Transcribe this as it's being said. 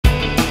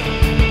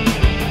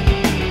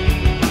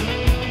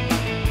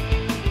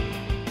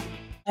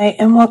Hey,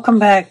 and welcome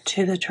back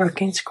to the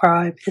Trucking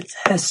Scribe. It's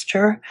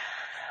Esther.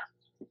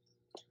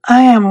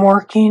 I am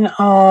working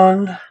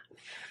on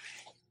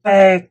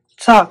a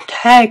sock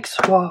tag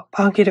swap.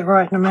 I'll get it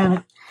right in a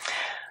minute.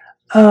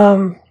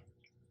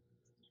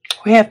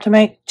 We have to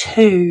make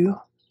 2.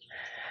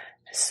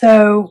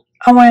 So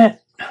I'm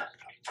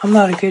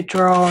not a good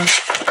drawer.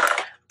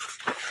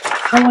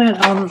 I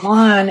went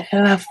online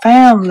and I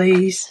found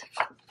these.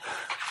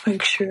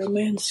 Make sure I'm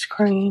in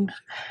screen.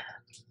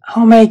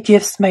 Homemade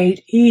Gifts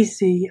Made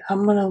Easy.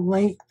 I'm going to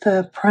link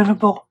the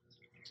printable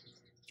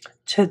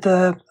to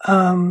the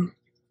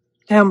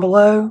down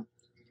below.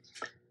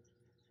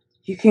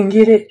 You can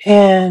get it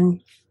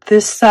in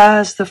this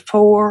size, the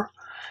 4.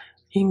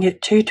 You can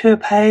get 2 to a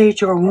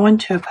page or 1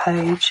 to a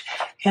page,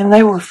 and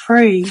they were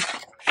free.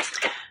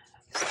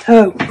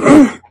 So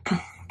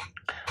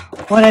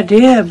what I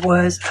did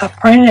was I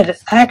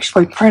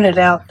actually printed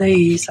out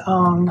these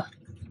on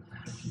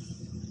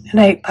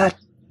an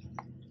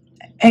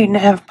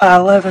 8.5 by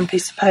 11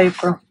 piece of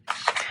paper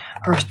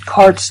or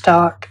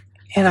cardstock,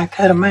 and I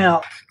cut them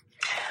out.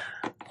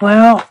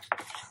 Well,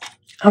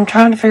 I'm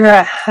trying to figure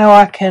out how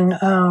I can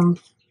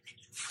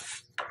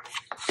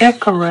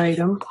decorate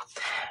them,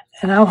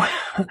 and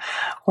I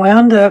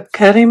wound up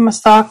cutting my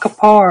sock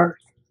apart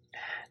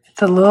at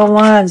the little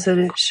lines that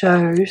it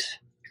shows.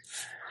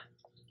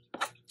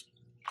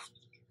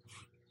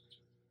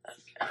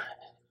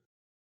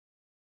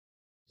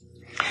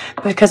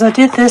 Because I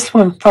did this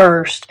one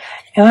first,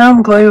 and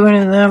I'm gluing,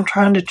 and then I'm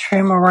trying to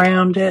trim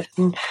around it,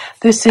 and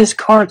this is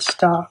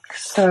cardstock,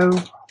 so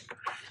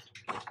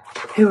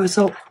it was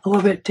a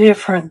little bit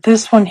different.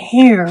 This one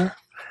here,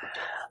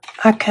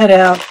 I cut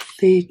out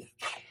the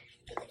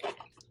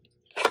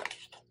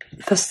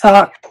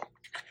sock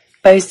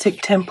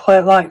basic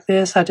template like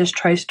this. I just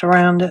traced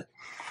around it,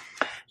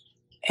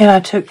 and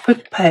I took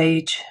book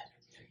page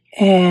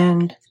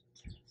and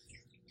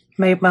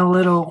made my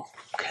little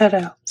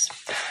cutouts.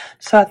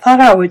 So I thought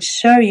I would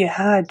show you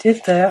how I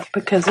did that,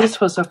 because this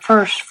was a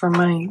first for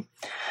me.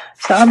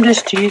 So I'm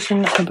just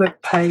using a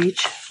book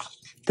page.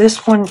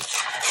 This one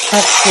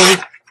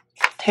actually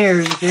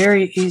tears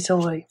very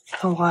easily.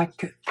 I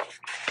like it.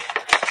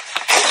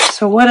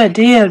 So what I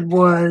did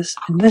was,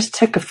 and this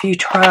took a few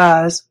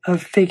tries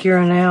of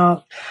figuring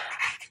out,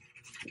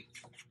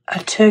 I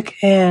took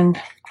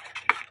and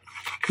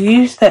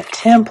used that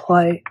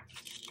template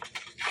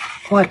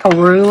like a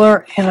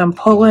ruler, and I'm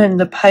pulling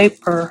the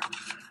paper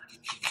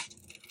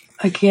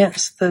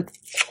against the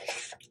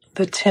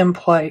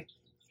template.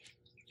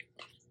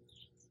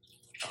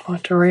 I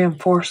want to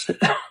reinforce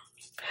it.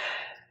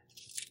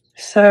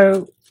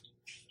 So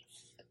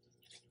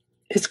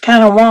it's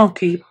kind of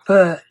wonky,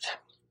 but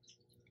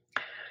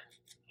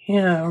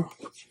you know,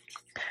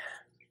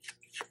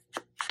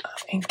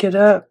 ink it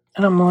up,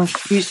 and I'm going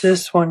to use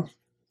this one.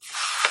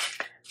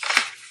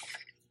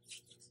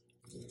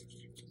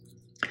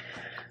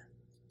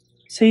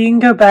 So you can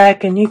go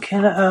back and you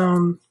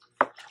can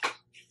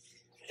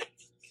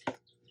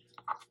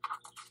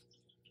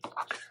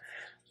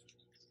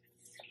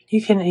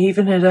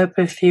even it up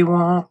if you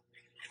want.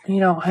 You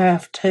don't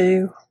have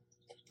to.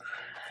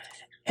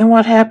 And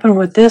what happened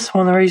with this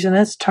one, the reason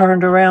it's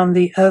turned around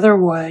the other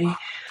way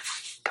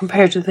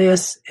compared to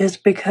this, is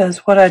because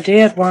what I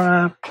did when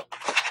I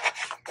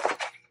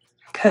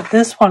cut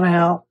this one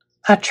out,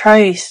 I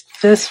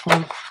traced this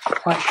one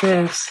like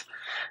this.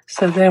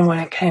 So then when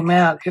it came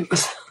out, it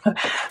was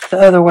the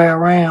other way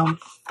around.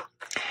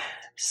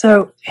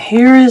 So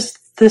here is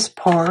this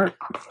part.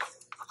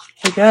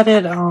 We got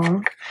it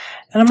on.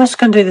 And I'm just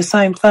going to do the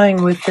same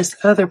thing with this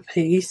other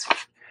piece.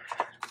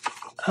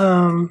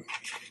 It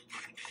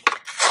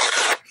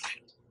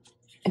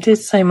did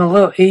seem a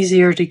little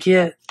easier to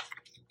get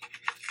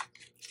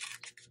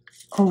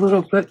a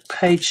little book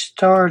page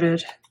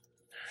started,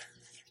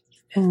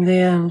 and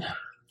then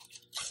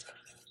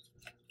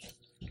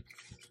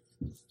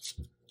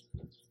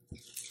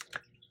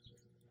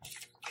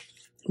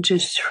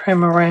just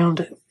trim around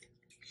it.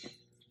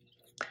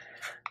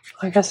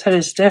 Like I said,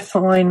 it's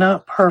definitely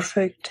not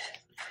perfect.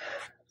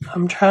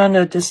 I'm trying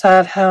to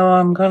decide how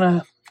I'm going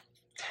to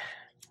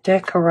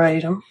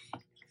decorate them.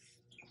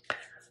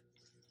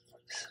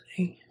 Let's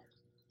see.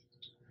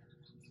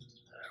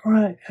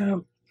 Right.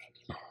 And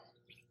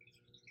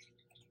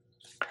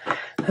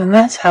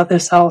that's how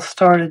this all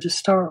started to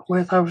start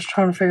with. I was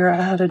trying to figure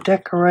out how to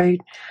decorate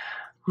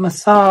my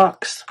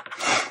socks.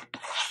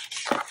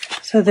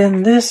 So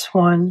then this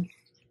one,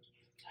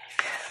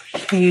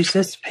 I use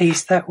this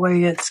piece, that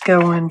way it's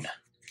going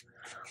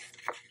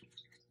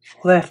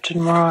left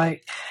and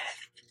right.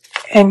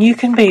 And you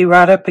can be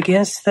right up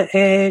against the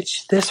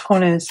edge. This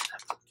one is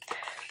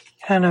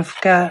kind of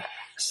got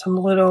some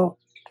little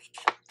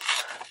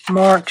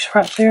marks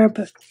right there,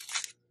 but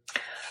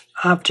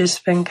I've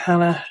just been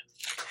kind of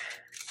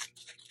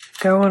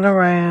going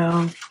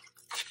around.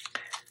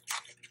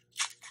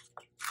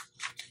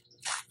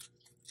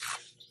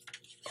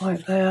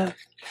 Like that.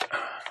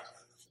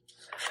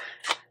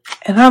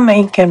 And I'm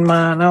inking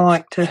mine. I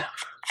like to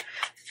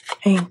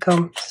ink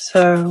them,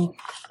 so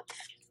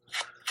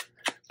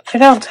They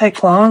don't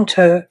take long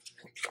to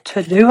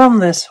do them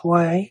this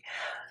way.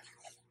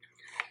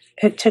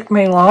 It took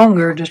me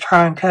longer to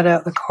try and cut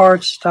out the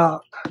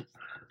cardstock.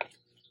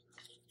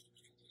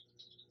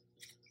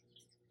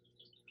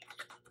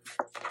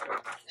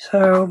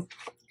 So,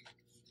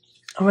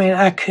 I mean,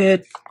 I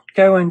could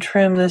go and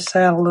trim this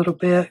out a little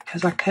bit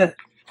because I cut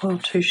a little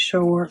too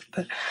short,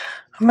 but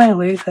I may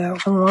leave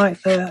that one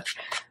like that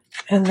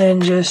and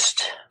then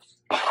just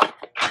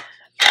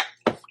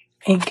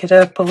ink it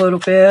up a little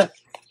bit.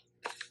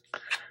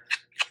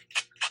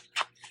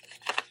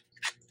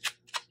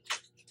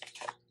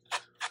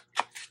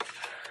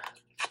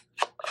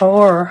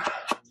 Or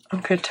I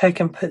could take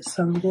and put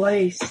some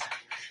lace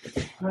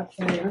right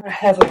there. I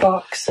have a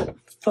box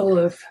full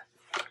of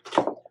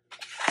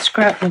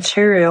scrap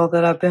material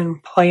that I've been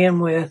playing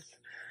with.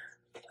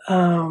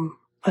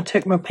 I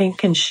took my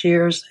pinking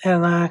shears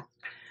and I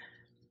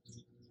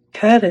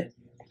cut it.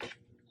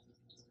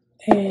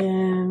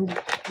 And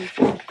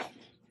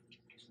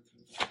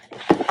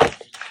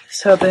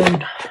so I've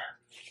been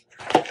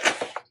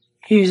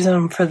using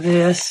them for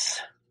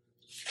this.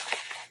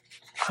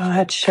 I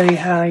had to show you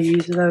how I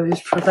use those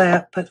for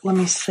that, but let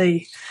me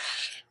see.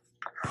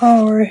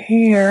 Over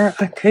here,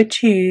 I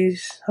could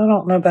use, I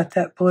don't know about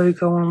that blue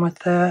going with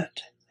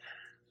that.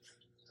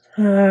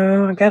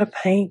 I got a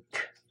pink.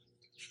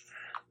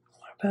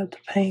 What about the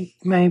pink?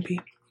 Maybe.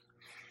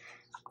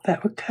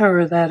 That would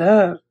cover that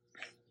up.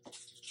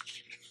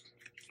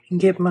 And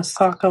give my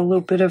sock a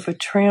little bit of a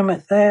trim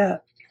at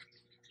that.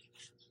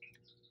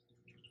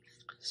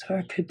 So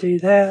I could do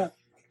that.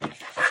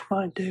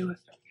 Might do it.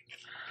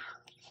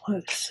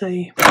 Let's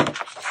see. I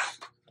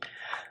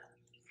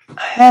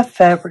have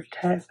fabric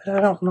tape, but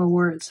I don't know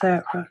where it's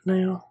at right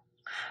now.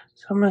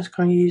 So I'm just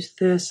going to use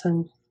this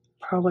and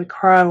probably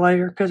cry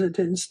later because it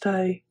didn't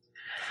stay.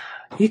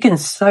 You can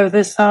sew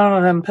this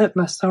on and put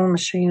my sewing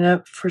machine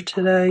up for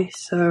today.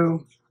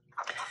 So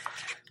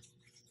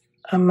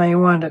I may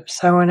wind up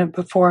sewing it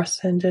before I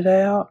send it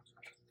out.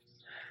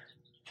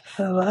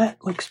 So that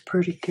looks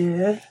pretty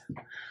good.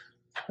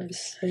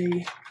 Let's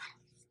see.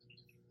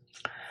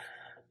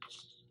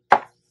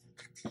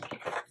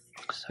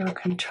 So I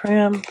can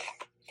trim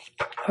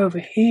over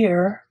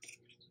here.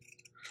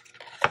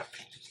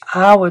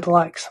 I would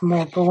like some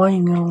more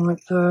bling on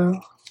it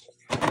though.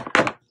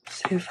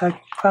 See if I can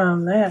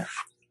find that.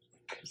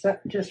 Because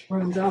that just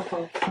runs off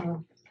all the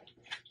time.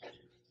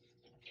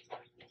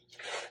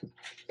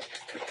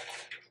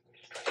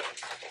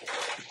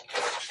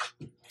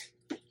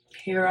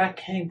 Here I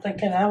came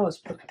thinking I was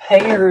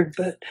prepared,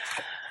 but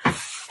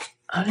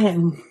I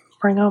didn't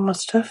bring all my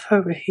stuff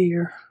over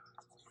here.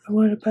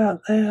 What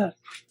about that?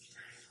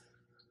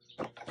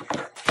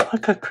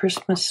 Like a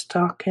Christmas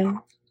stocking.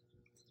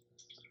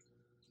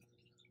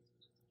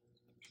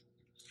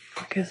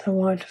 I guess I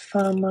wanted to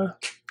find my,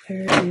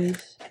 there it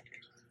is.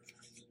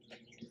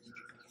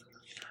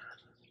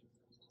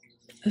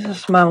 This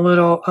is my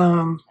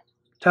little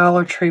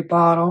Dollar Tree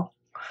bottle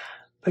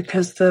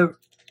because the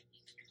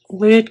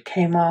lid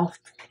came off,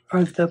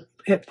 or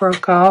it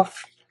broke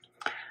off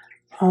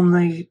on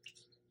the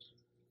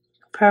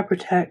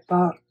Fabric-Tac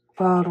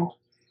bottle.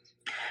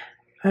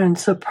 And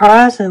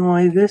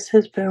surprisingly, this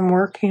has been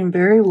working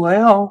very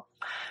well.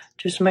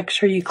 Just make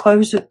sure you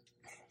close it.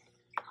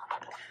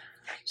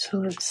 So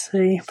let's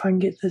see if I can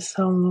get this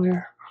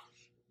somewhere.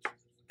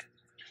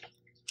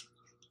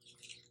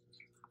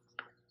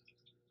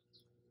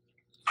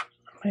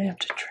 I may have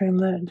to trim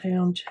that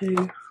down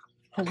too.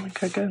 I don't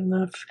think I got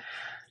enough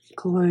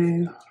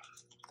glue.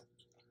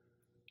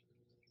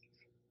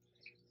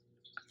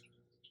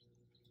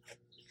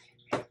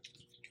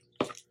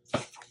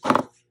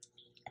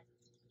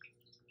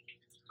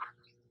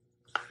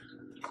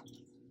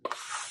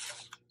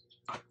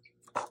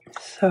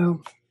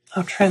 So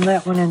I'll trim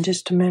that one in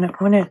just a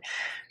minute when it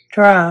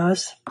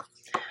dries.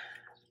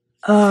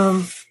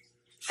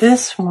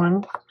 This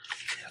one, did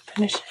I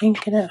finish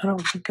inking it? I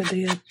don't think I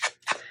did.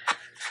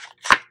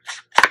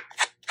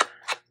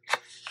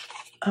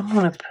 I'm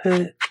going to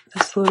put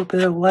this little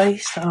bit of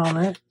lace on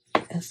it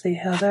and see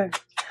how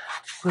that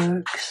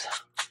looks.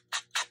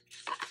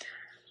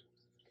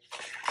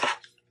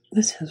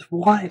 This is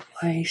white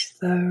lace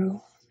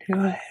though. Do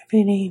I have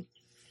any?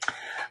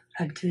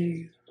 I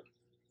do.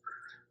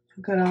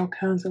 I've got all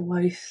kinds of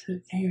lace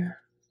sitting here.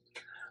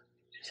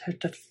 Just have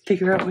to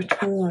figure out which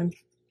one.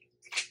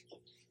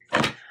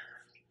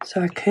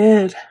 So I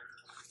could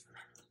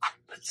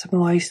put some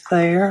lace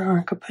there, or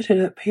I could put it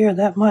up here.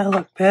 That might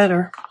look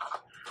better.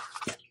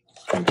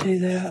 I'll do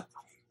that.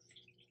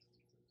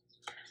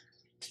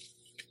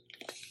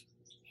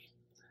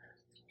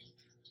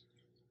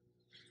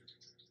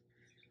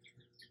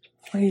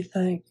 What do you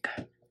think?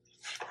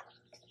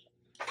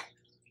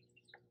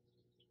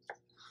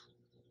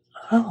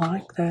 I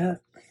like that.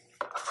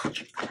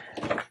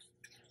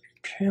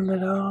 Trim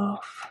it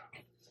off.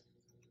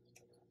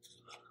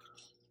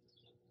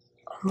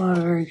 I'm not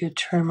a very good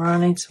trimmer. I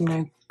need some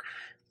new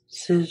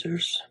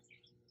scissors.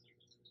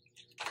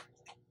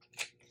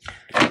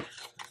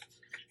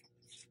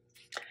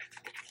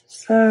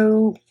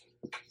 So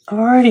I've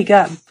already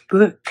got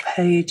book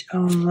page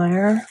on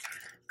there.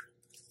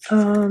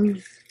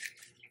 Trying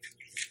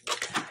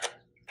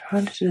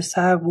to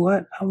decide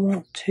what I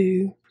want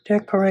to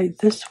decorate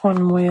this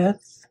one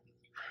with,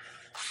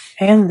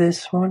 and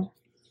this one.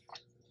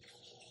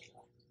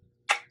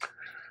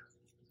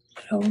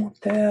 I don't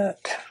want that.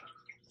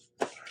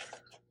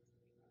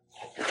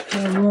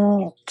 I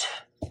want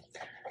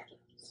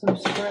some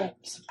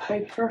scraps of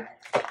paper.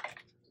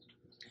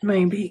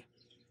 Maybe.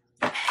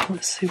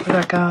 Let's see what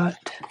I got.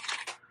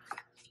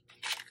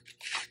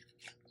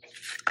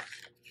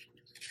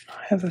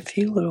 I have a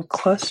few little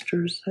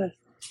clusters that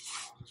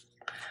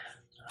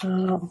I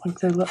don't think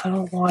they look, I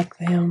don't like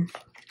them.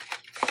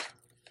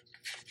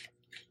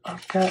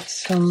 I've got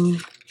some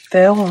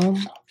vellum.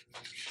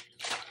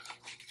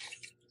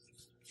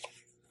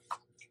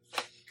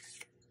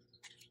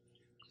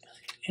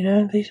 You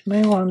know, these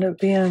may wind up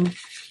being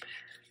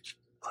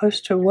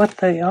close to what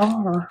they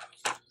are.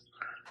 I'm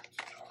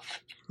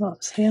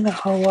not seeing a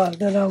whole lot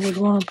that I would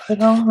want to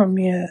put on them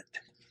yet.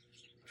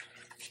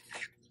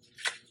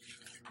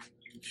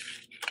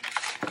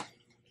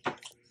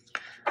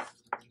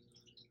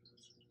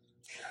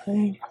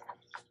 Okay.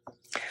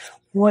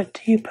 What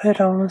do you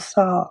put on a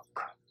sock?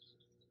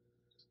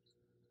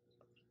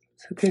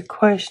 It's a good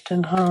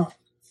question, huh?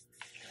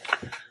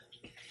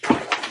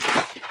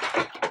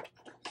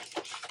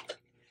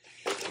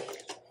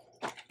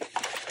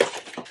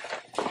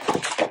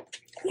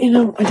 You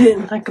know, I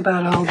didn't think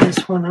about all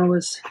this when I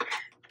was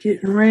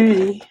getting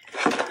ready.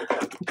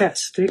 I've got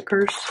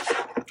stickers.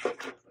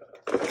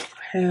 I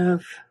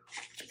have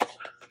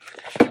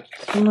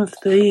some of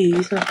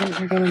these. I think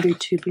they're going to be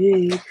too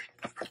big.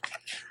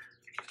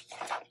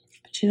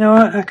 But you know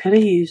what? I could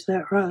have used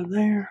that right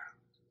there.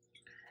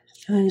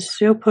 And then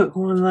still put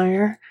one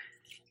there.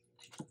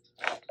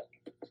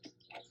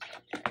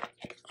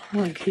 I'm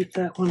going to keep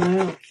that one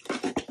out.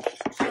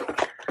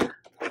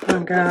 I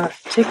got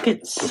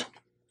tickets.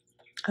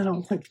 I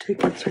don't think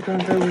tickets are going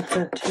to go with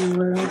that too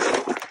well.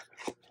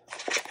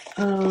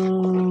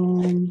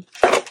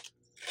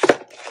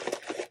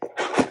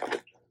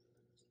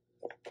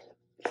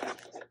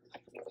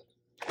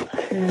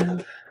 I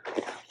have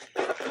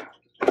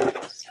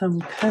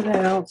some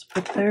cutouts,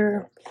 but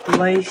they're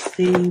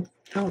lacy.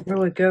 Don't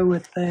really go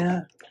with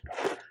that.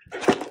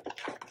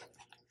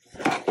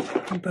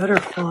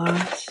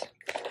 Butterflies.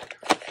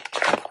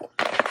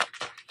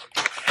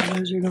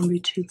 Those are going to be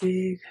too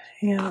big.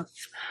 Yeah,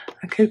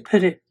 I could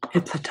put it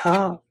at the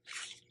top.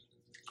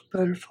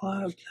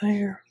 Butterfly up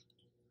there.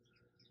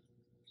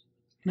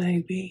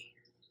 Maybe.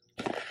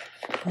 I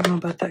don't know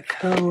about that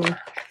color.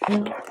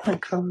 Yeah,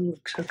 that color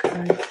looks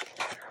okay.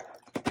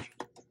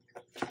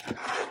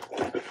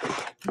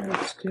 What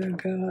else do I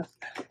got?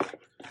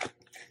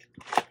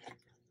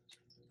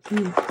 I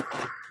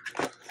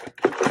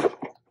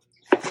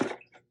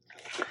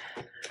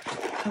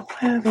don't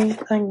have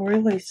anything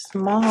really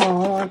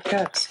small. I've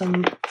got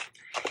some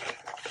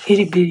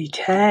itty bitty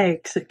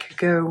tags that could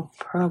go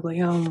probably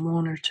on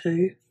one or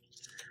two.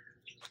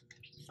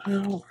 I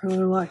don't really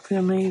like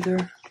them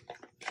either.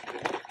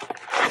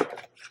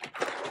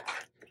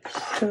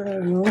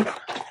 So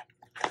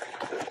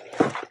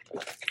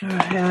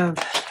I have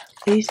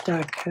these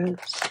die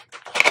cuts.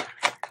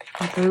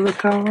 Do they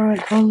look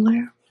alright on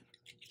there?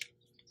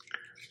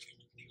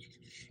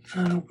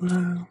 I don't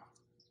know.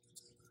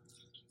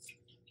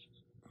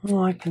 I'm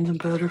liking the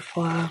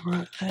butterfly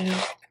right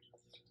now.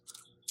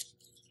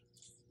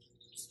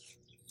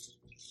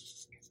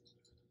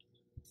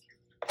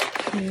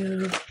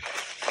 Yeah.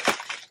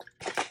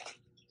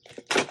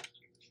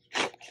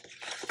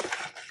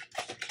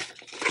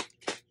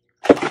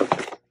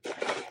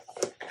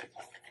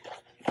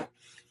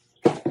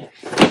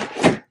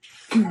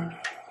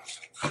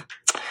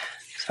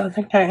 So I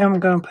think I am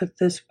going to put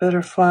this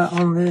butterfly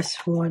on this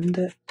one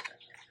that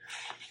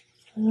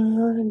I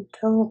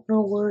don't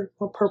know where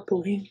my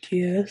purple ink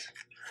is.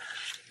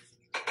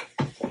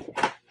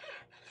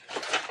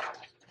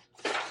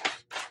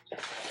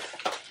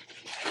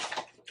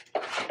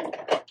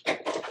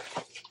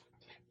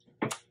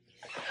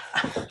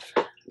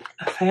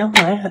 I found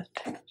that.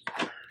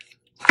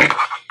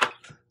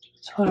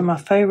 It's one of my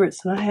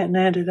favorites and I hadn't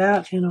had it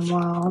out in a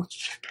while.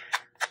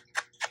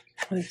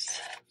 Let's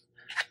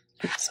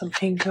get some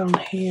ink on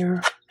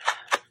here.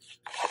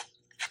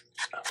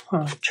 I'm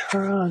going to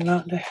try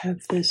not to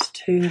have this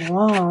too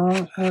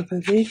long of a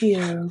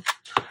video.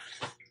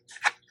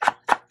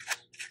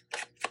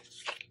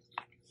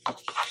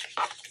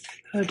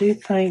 I do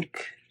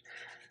think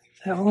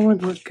that one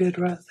would look good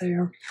right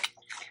there.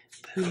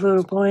 Put a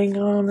little bling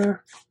on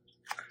her.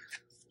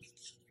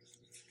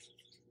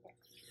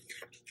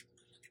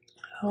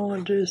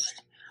 I'll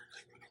just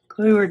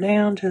glue her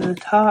down to the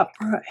top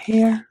right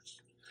here.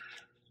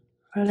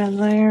 Right in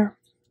there.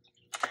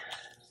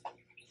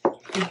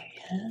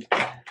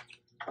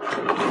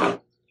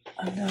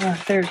 And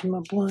there's my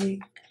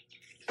bling.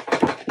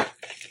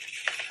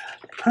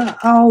 I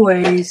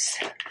always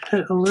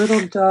put a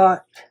little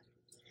dot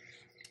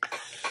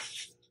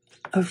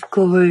of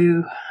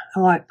glue. I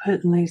like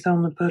putting these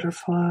on the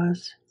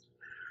butterflies.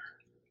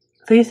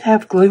 These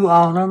have glue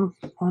on them.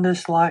 I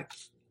just like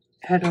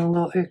adding a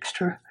little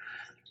extra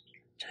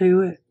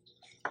to it.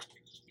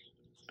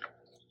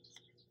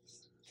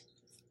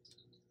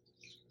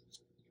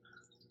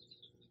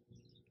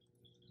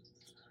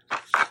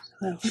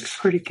 That looks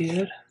pretty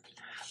good.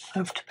 I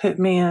have to put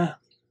me a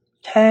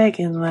tag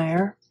in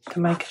there to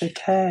make it a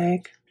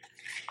tag.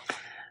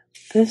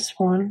 This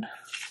one,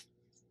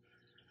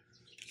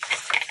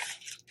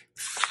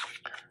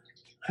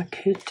 I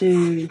could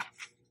do,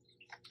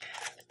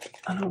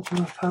 I don't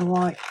know if I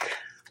like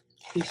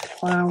these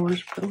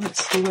flowers, but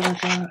let's see what I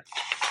got.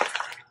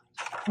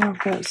 I've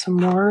got some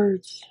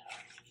words.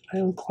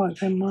 They look like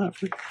they might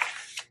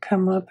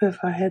come up if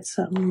I had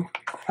something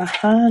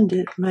behind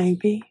it,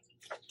 maybe.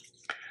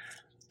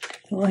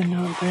 Definitely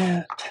not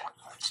that.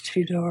 It's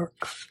too dark.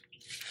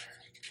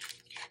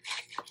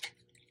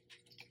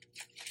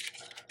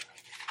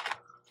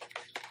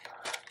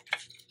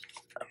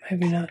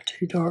 Maybe not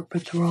too dark,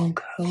 but the wrong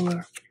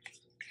color.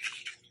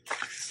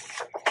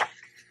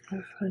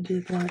 If I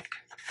did like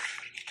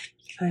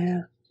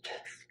that.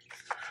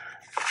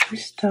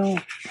 Just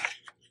don't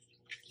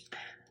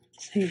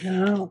see.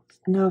 I don't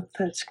know if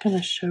that's going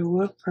to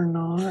show up or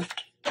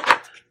not.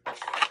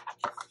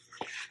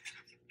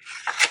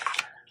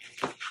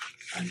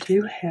 I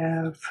do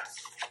have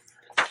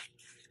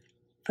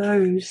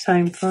those,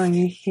 same thing.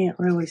 You can't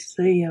really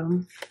see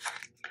them.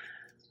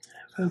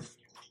 I have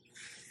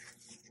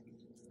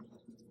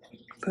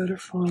a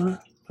butterfly.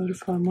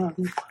 Butterfly might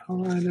be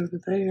right over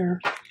there.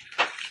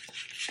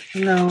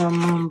 No, I'm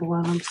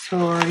mumbling. I'm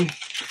sorry.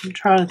 I'm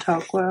trying to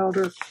talk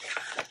louder.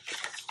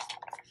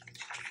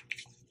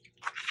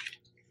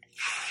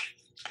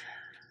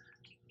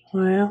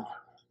 Well,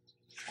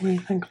 what do you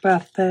think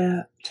about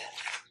that?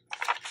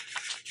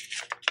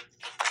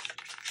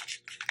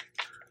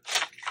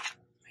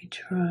 Let me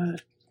try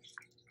it.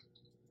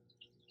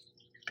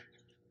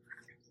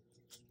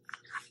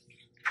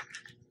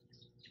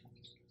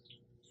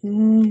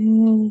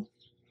 I'm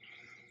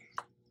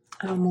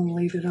going to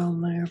leave it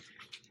on there.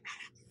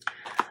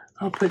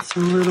 I'll put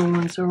some little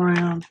ones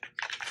around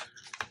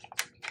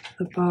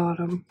the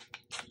bottom.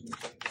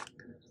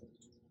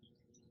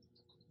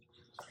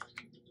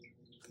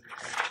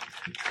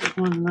 Put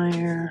one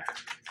there.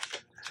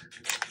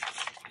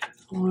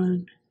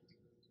 One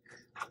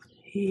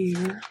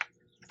here.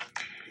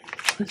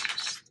 Let's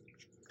just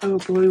throw a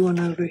blue one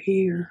over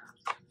here.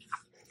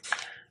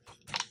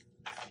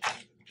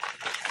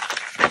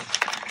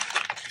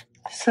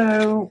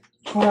 So,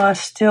 well, I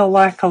still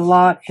lack a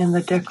lot in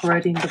the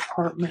decorating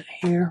department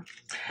here.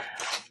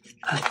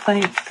 I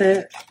think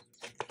that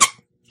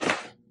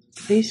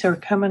these are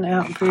coming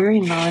out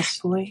very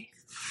nicely.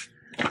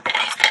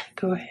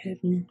 Go ahead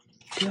and,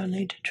 do I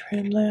need to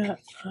trim that?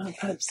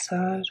 That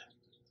side.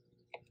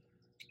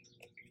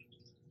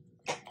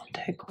 I'll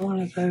take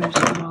one of those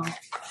off.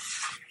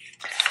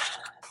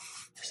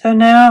 So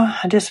now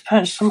I just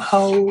punched some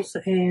holes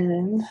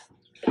and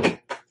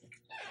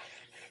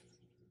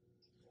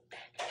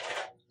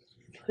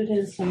put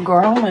in some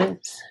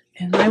grommets,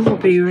 and they will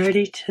be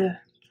ready to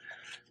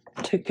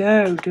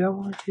go. Do I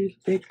want to do the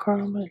big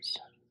grommets?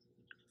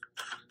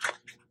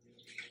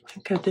 I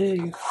think I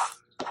do.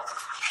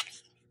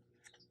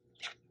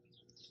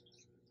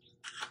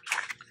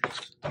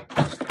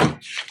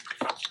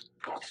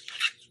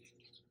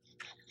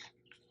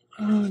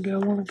 Oh, do I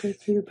want to go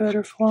through the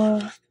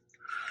butterfly?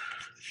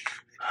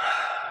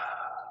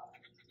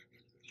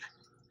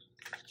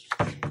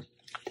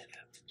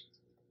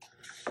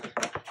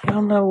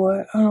 Y'all know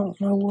what? I don't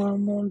know what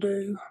I'm going to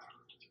do.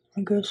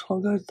 I guess we'll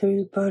go through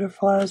the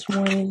butterfly's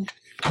wing.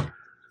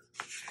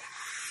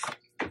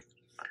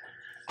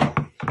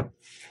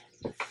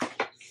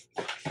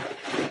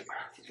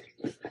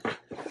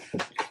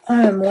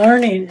 I am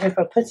learning if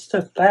I put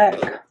stuff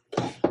back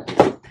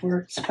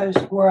where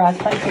I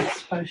think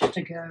it's supposed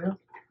to go,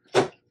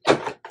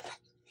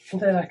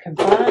 that I can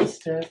find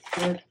stuff,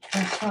 but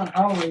that's not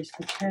always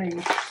the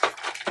case.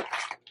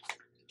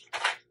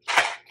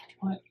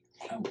 What?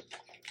 Oh,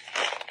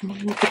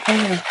 look at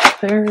there.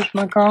 There's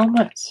my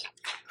grommets.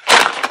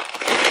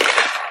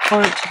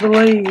 Hard to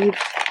believe.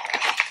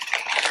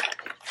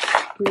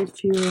 Very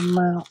few of them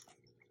out.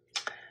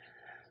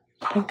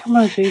 I think I'm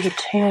going to do the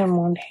tan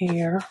one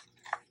here.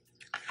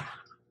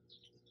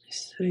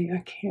 Let's see, I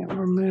can't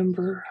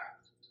remember.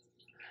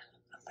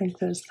 I think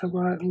that's the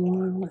right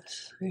one.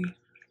 Let's see.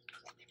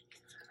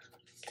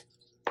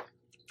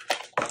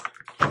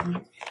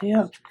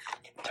 Yep,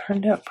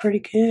 turned out pretty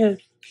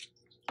good.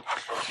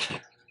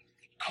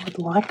 I would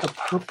like a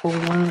purple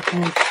one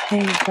and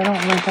pink. I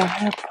don't think I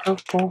have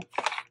purple.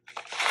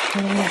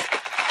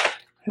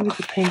 Maybe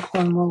the pink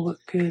one will look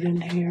good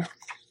in here.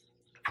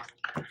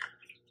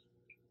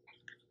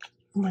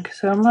 Like I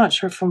said, I'm not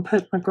sure if I'm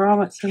putting my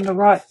grommets in the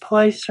right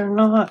place or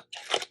not.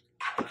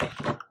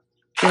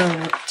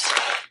 But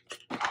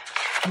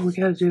we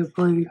gotta do a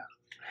blue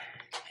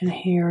in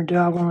here. Do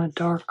I want a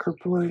darker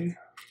blue?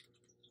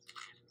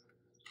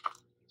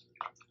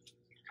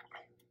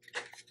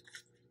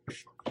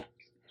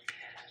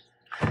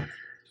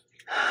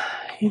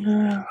 You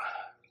know,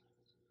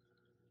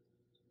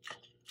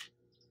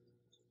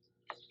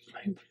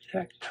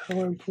 that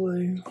color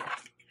blue.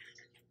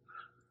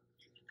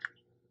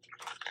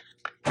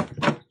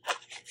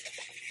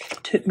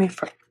 It took me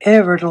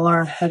forever to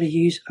learn how to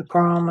use a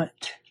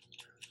grommet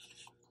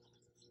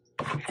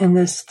in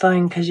this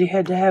thing because you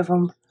had to have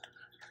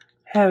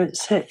it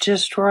set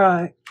just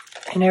right.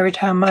 And every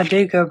time I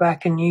do go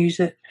back and use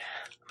it,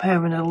 I'm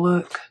having to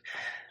look.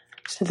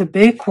 So the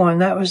big one,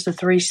 that was the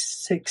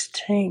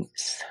 3/16,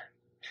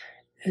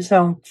 is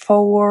on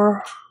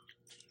 4.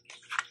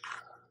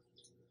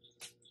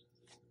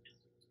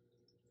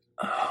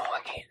 Oh, I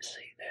can't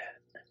see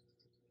that.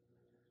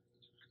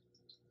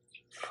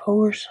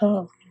 4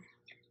 something.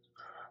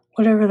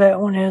 Whatever that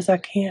one is, I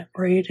can't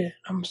read it.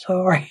 I'm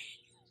sorry.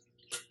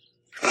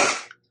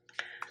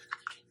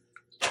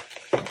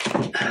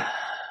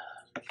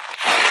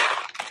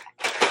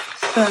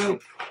 So,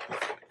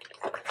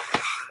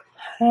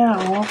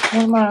 what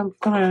am I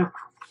gonna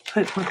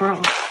put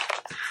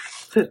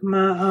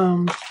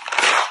my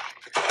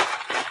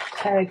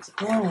tags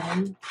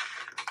on?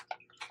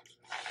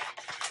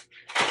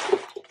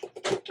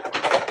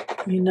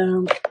 You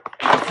know,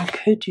 I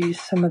could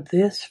use some of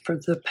this for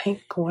the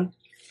pink one,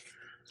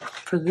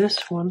 for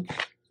this one.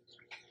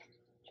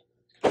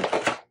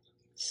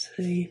 Let's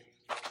see,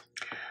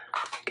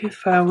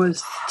 if I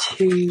was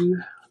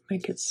to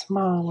make it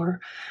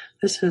smaller,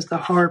 this is the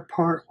hard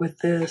part with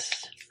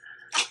this.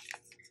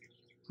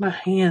 My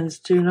hands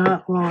do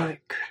not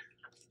like.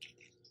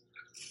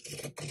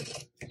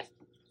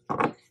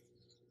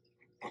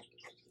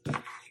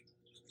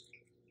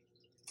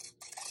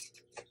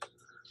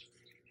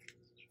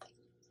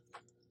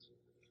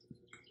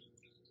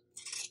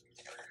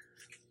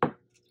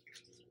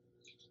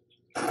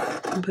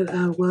 But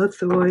I love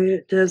the way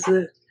it does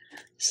it.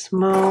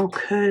 Small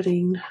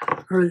cutting,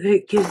 or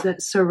it gives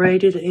that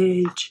serrated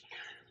edge.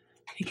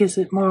 It gives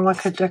it more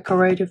like a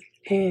decorative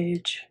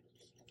edge.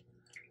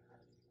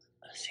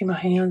 See my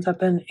hands, I've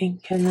been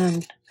inking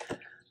and,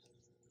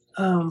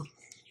 I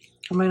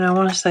mean, I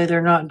want to say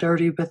they're not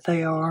dirty, but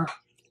they are.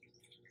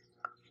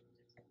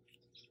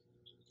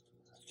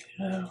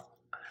 You know,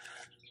 I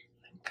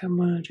think I'm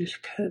going to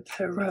just cut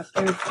that right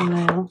there for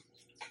now.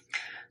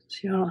 So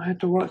you don't have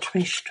to watch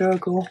me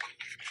struggle.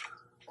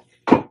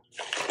 I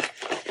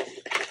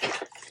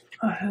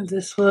have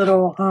this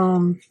little,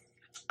 I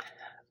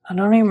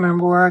don't even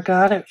remember where I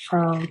got it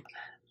from,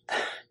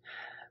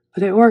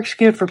 but it works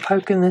good for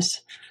poking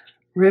this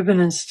ribbon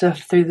and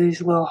stuff through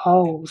these little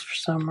holes for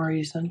some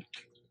reason.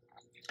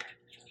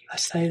 I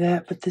say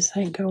that, but this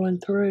ain't going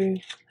through.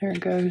 There it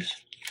goes.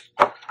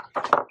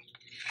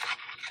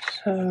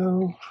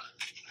 So,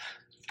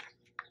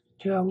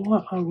 do I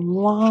want a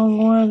long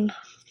one?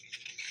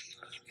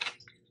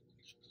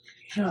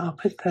 Yeah, I'll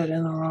put that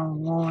in the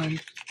wrong one.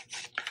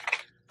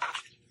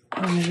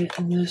 I need it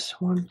in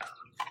this one.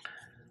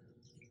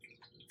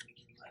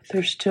 But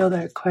there's still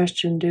that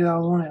question, do I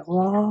want it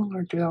long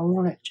or do I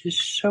want it just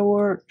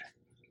short?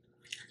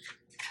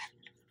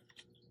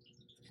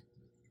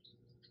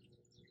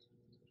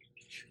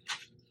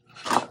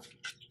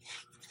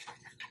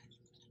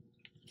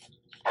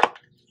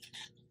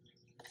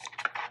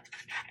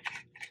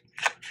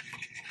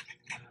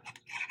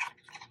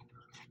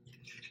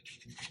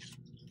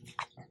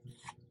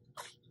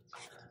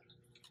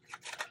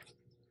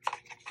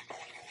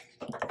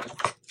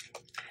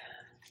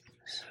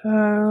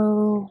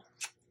 So,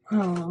 I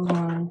don't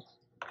know,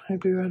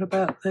 maybe right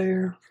about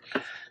there.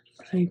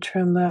 Let me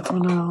trim that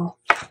one off.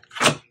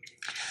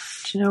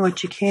 But you know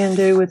what you can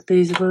do with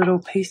these little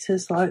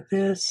pieces like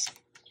this?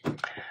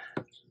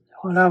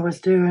 What I was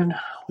doing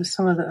with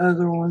some of the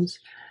other ones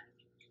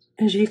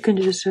is you can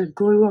just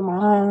glue them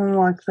on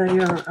like they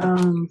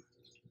are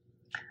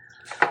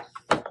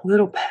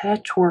little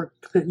patchwork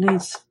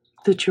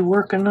that you're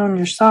working on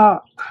your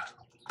sock.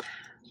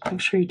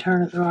 Make sure you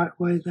turn it the right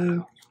way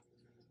though.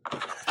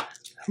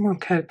 I'm going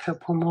to cut a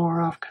couple more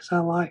off because I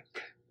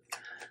like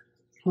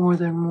more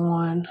than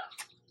one.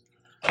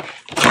 Let's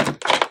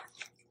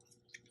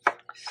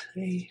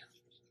see.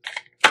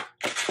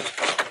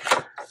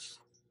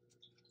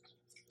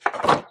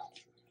 I'll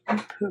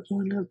put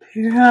one up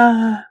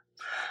here.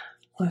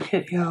 Look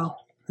at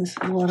y'all. This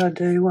is what I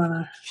do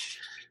when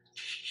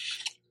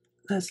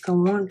that's the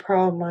one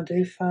problem I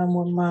do find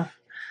with my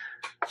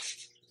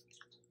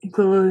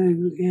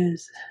glue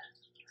is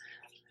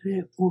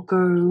it will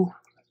go,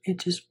 it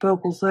just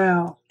bubbles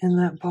out in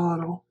that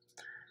bottle.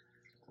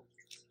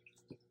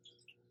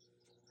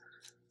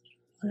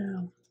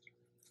 Well,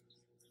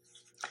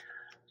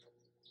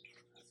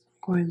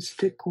 go ahead and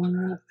stick one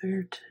right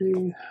there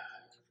too.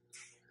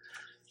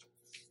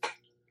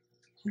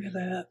 Look at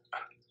that.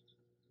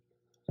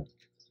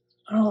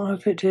 I don't know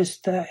if it's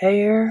just the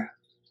air.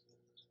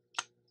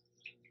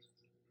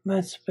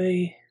 Must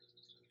be.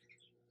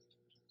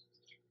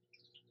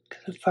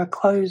 Because if I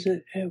close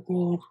it, it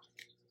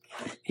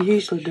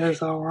usually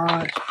does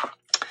alright.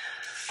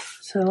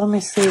 So let me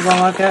see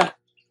while I got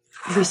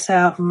this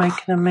out and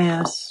making a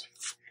mess.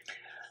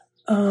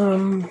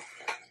 Kind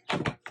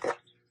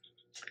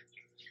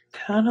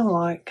of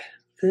like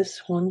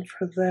this one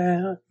for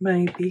that,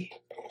 maybe.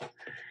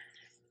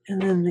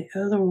 And then the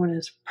other one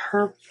is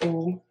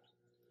purple.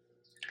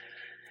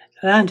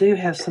 And I do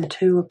have some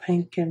Tula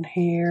Pink in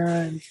here.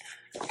 And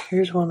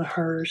here's one of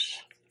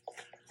hers.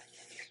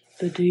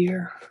 The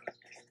deer.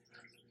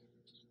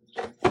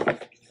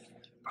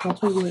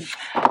 Probably would.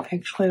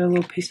 Actually, a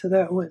little piece of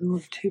that wouldn't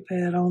look too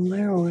bad on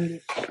there, would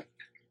it?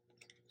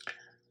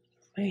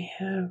 May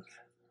have.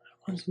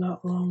 That one's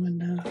not long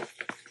enough.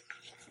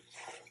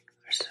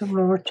 There's some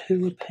more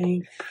Tula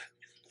Pink.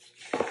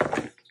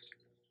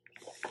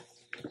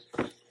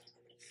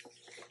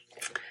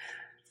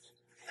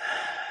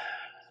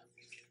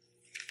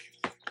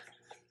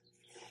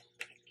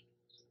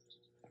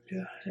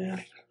 Do I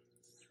have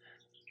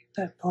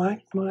that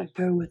black? Might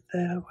go with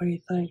that. What do you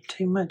think?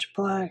 Too much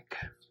black?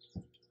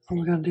 Or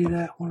we're going to do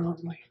that one,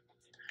 aren't we?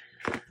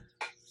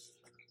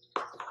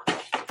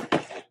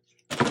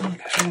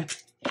 Okay.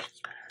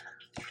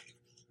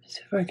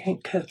 See if I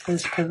can't cut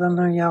this because I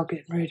know y'all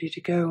getting ready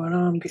to go and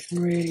I'm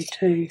getting ready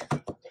too.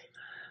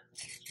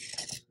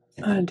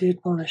 I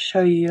did want to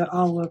show you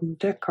all of them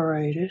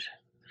decorated.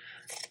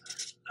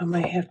 I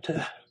may have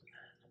to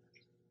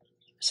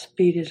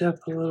speed it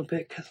up a little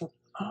bit because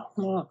I don't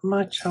want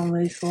much on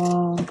these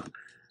long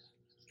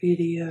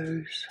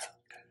videos.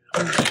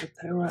 I'm going to put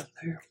that right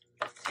there.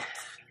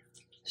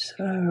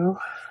 So,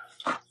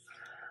 I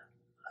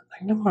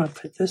think I'm going to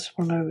put this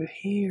one over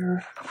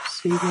here,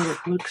 see what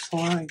it looks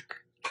like.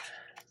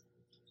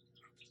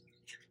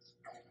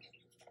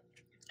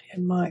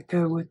 It might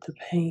go with the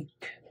pink.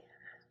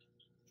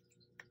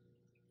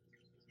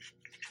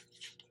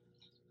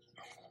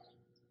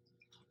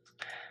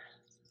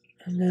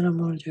 And then I'm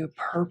going to do a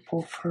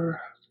purple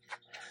for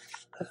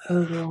the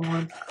other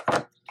one.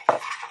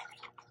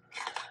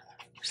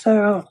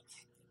 So,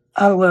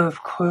 I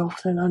love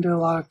quilting. I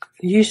do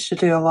used to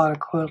do a lot of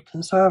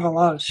quilting, so I have a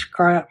lot of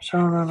scraps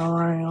running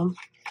around.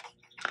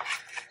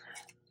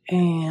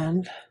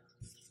 And,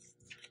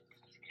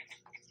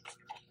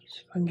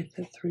 see if I can get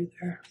that through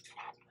there.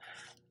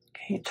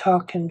 Can't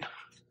talk and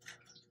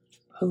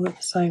pull at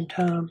the same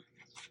time.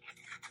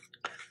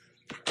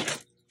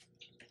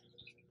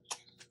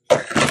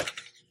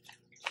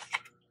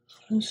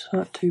 It's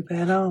not too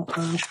bad, I don't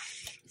know.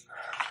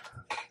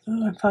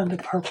 I'll find a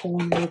purple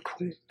one real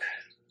quick.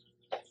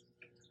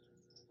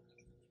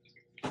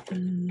 I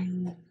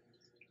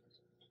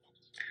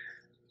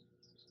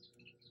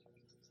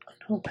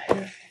don't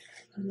have,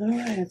 I know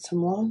I had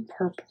some long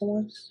purple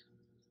ones.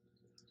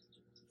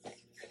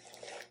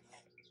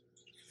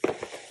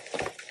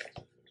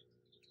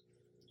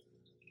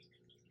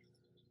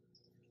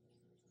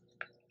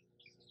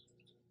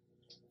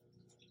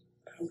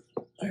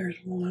 There's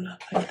one. I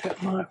think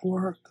that might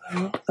work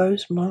though.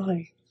 Those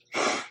might.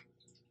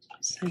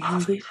 Let's see,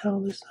 are these all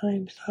the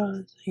same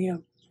size?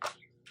 Yep.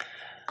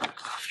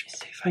 Let's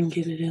see if I can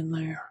get it in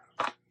there.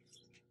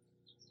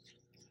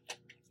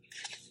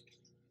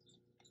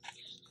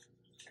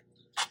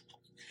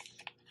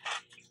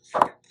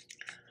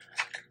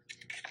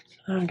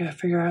 I gotta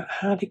figure out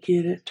how to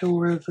get it to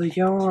where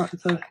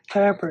the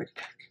fabric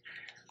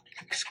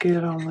looks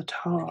good on the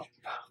top.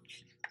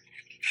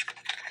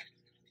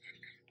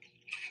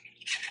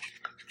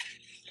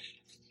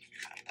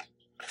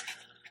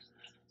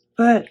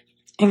 But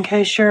in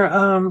case you're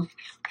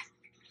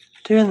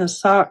doing the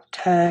sock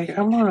tag,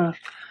 I'm gonna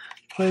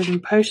go ahead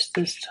and post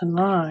this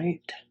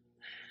tonight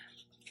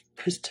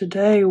because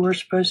today we're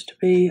supposed to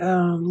be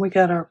we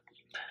got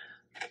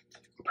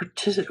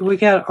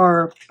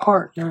our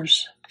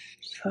partners,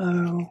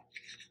 so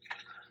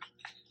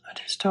I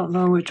just don't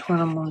know which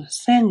one I'm going to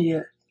send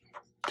yet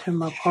to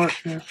my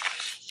partner.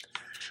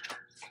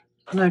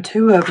 I know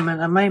 2 of them,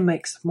 and I may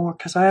make some more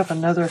because I have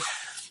another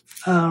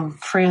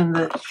friend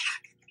that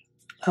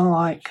I'm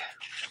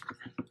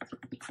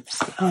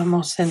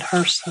going to send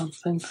her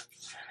something.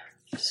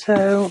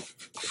 So,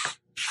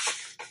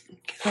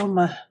 get all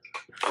my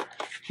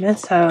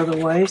mess out of the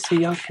way so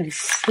y'all can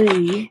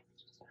see.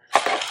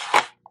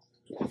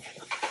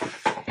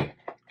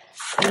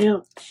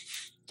 Yep.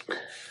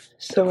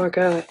 So I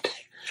got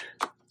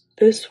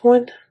this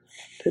one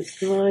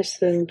that's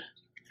nice, and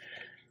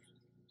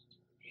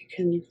you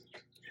can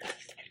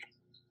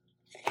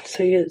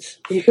see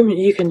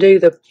you can do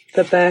the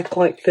back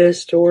like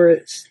this, or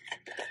it's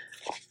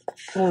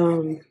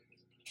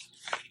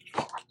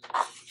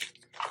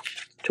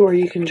to where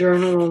you can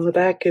journal on the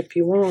back if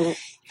you want.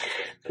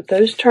 But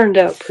those turned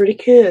out pretty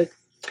good.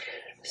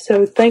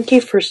 So thank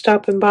you for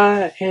stopping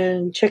by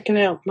and checking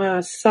out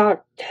my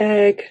sock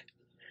tag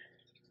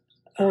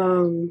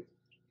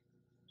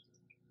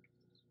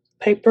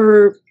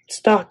paper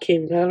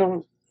stocking. I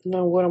don't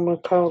know what I'm going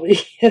to call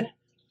it yet.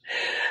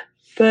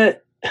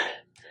 But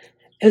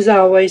as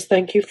always,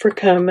 thank you for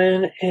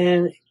coming,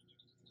 and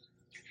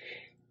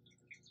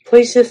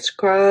please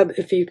subscribe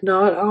if you've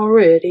not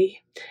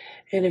already.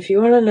 And if you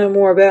want to know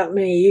more about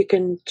me, you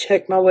can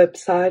check my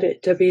website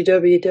at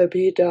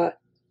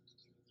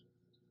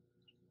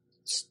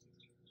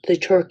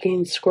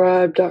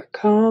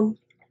www.thecharkingscribe.com.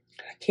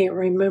 I can't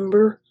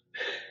remember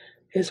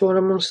is what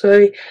I'm going to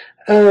say.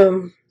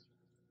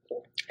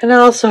 And I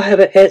also have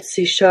an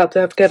Etsy shop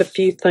that I've got a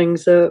few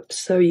things up,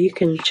 so you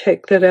can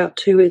check that out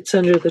too. It's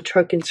under the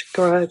Trucking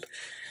Scribe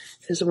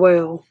as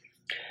well.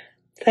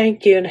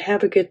 Thank you and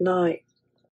have a good night.